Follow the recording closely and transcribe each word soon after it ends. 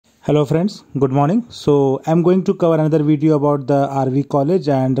Hello friends, good morning. So I'm going to cover another video about the RV college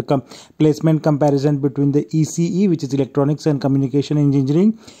and the placement comparison between the ECE, which is Electronics and Communication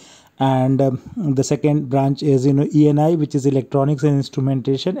Engineering, and the second branch is ENI, which is Electronics and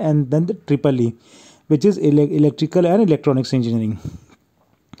Instrumentation, and then the Triple E, which is Electrical and Electronics Engineering.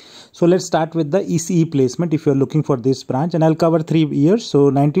 So let's start with the ECE placement if you're looking for this branch, and I'll cover 3 years.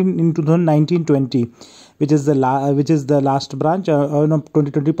 So 2019-20, which is the last branch,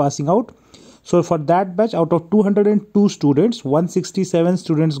 2020 passing out. So for that batch, out of 202 students, 167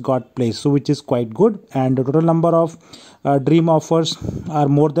 students got placed, so which is quite good. And the total number of dream offers are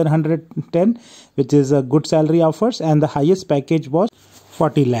more than 110, which is a good salary offers, and the highest package was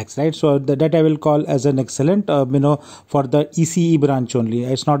 40 lakhs, right? So that I will call as an excellent, for the ECE branch only.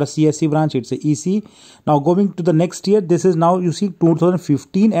 It's not a CSE branch, it's a ECE. Now going to the next year, this is now you see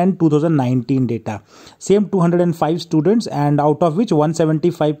 2015 and 2019 data. Same 205 students, and out of which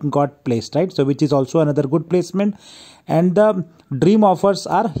 175 got placed, right? So which is also another good placement. And the dream offers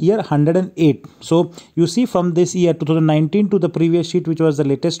are here 108. So you see from this year 2019 to the previous sheet, which was the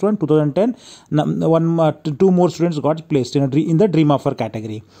latest one, 2010, two more students got placed in the dream offer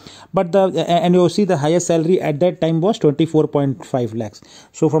category. But and you see the highest salary at that time was 24.5 lakhs.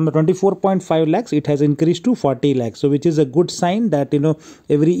 So from the 24.5 lakhs, it has increased to 40 lakhs. So which is a good sign that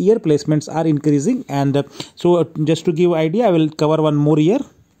every year placements are increasing. And so just to give idea, I will cover one more year.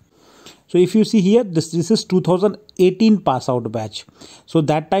 So if you see here, this is 2018 pass out batch. So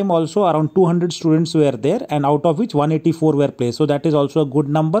that time also around 200 students were there, and out of which 184 were placed. So that is also a good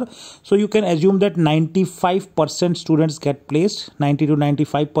number. So you can assume that 95% students get placed, 90 to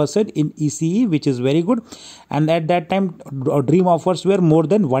 95% in ECE, which is very good. And at that time, dream offers were more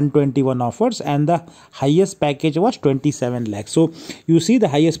than 121 offers, and the highest package was 27 lakhs. So you see the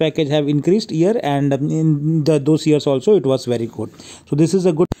highest package have increased year, and in those years also it was very good. So this is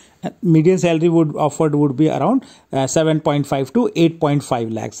a good. Median salary would be around 7.5 to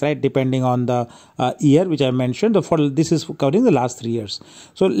 8.5 lakhs, right, depending on the year which I mentioned. This is covering the last 3 years.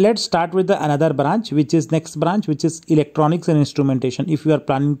 So let's start with another branch, which is next branch, which is Electronics and Instrumentation, if you are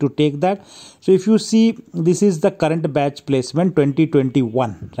planning to take that. So if you see, this is the current batch placement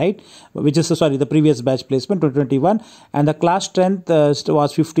 2021, right, which is the previous batch placement 2021, and the class strength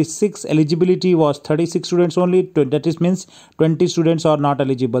was 56, eligibility was 36 students only. That means 20 students are not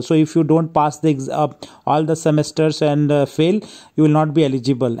eligible. So if you don't pass the all the semesters and fail, you will not be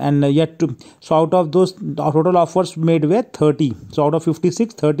eligible. And so out of those, total offers made were 30. So out of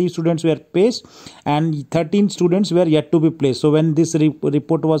 56, 30 students were placed, and 13 students were yet to be placed. So when this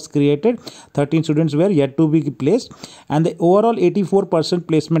report was created, 13 students were yet to be placed, and the overall 84%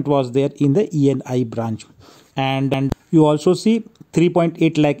 placement was there in the ENI branch. And you also see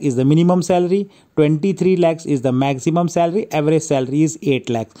 3.8 lakh is the minimum salary, 23 lakhs is the maximum salary, average salary is 8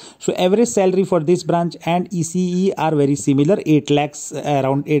 lakhs. So average salary for this branch and ECE are very similar, 8 lakhs,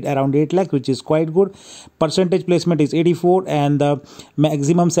 around 8 lakhs, which is quite good. Percentage placement is 84, and the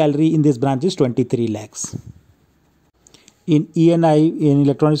maximum salary in this branch is 23 lakhs. In ENI, in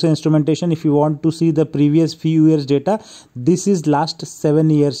Electronics and Instrumentation, if you want to see the previous few years data, this is last 7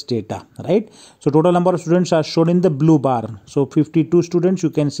 years data, right? So total number of students are shown in the blue bar. So 52 students you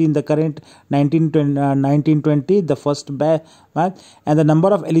can see in the current 1920, the first batch, and the number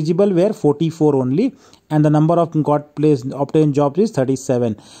of eligible were 44 only, and the number of obtained jobs is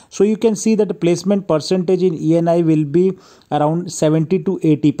 37. So you can see that the placement percentage in ENI will be around 70 to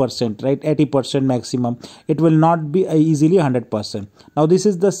 80%, right? 80% maximum. It will not be easily 100%. Now this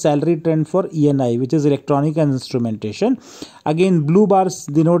is the salary trend for ENI, which is Electronic and Instrumentation. Again, blue bars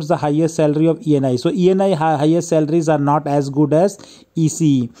denotes the highest salary of ENI. So ENI highest salaries are not as good as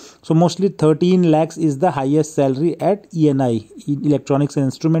ECE. So mostly 13 lakhs is the highest salary at ENI, Electronics and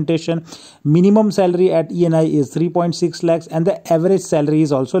Instrumentation. Minimum salary at ENI is 3.6 lakhs, and the average salary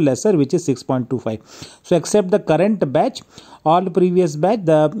is also lesser, which is 6.25. So except the current batch, all previous batch,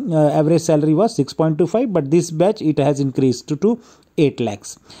 the average salary was 6.25, but this batch it has increased to 8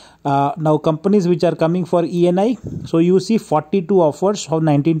 lakhs. Now companies which are coming for ENI, so you see 42 offers for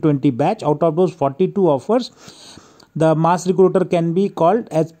 1920 batch. Out of those 42 offers, the mass recruiter can be called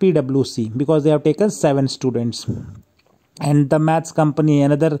as PwC because they have taken 7 students. And the maths company,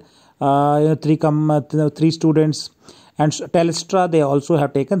 another 3 students. And Telstra, they also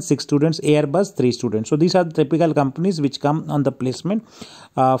have taken 6 students, Airbus 3 students. So these are the typical companies which come on the placement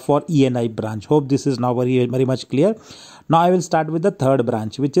for ENI branch. Hope this is now very much clear. Now I will start with the third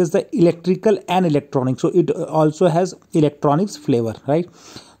branch, which is the Electrical and Electronics. So it also has electronics flavor, right?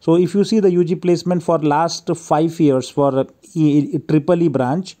 So if you see the UG placement for last 5 years for Triple E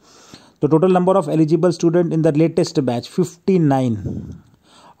branch, the total number of eligible students in the latest batch 59.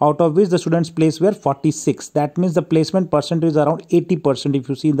 out of which the students placed were 46. That means the placement percentage is around 80%. If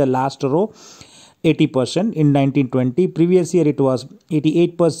you see in the last row, 80% in 1920. Previous year it was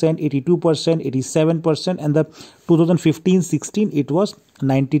 88%, 82%, 87%, and the 2015-16 it was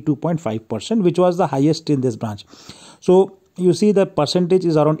 92.5%, which was the highest in this branch. So you see the percentage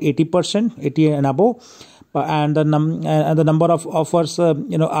is around 80%, 80 and above. And the number of offers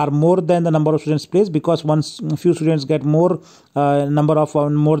are more than the number of students placed, because once few students get more number of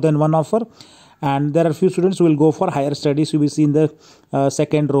more than one offer, and there are few students who will go for higher studies. You will see in the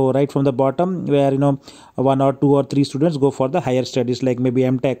second row right from the bottom, where one or two or three students go for the higher studies, like maybe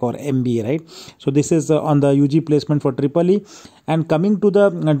mtech or MBA, right? So this is on the UG placement for EEE. And coming to the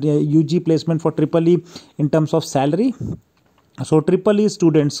UG placement for EEE in terms of salary. So EEE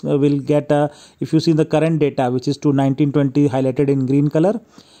students will get, if you see the current data, which is to 1920 highlighted in green color,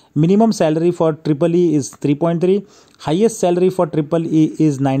 minimum salary for EEE is 3.3, highest salary for EEE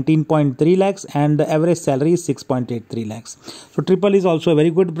is 19.3 lakhs, and the average salary is 6.83 lakhs. So EEE is also a very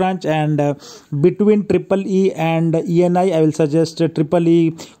good branch, and between EEE and ENI, I will suggest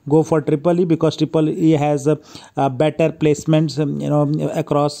EEE, go for EEE, because EEE has better placements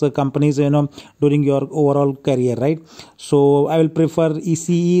across companies during your overall career, right? So I will prefer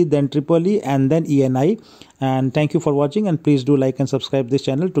ECE, then EEE, and then ENI. And thank you for watching, and please do like and subscribe this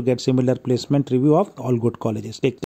channel to get similar placement review of all good colleges. Take care.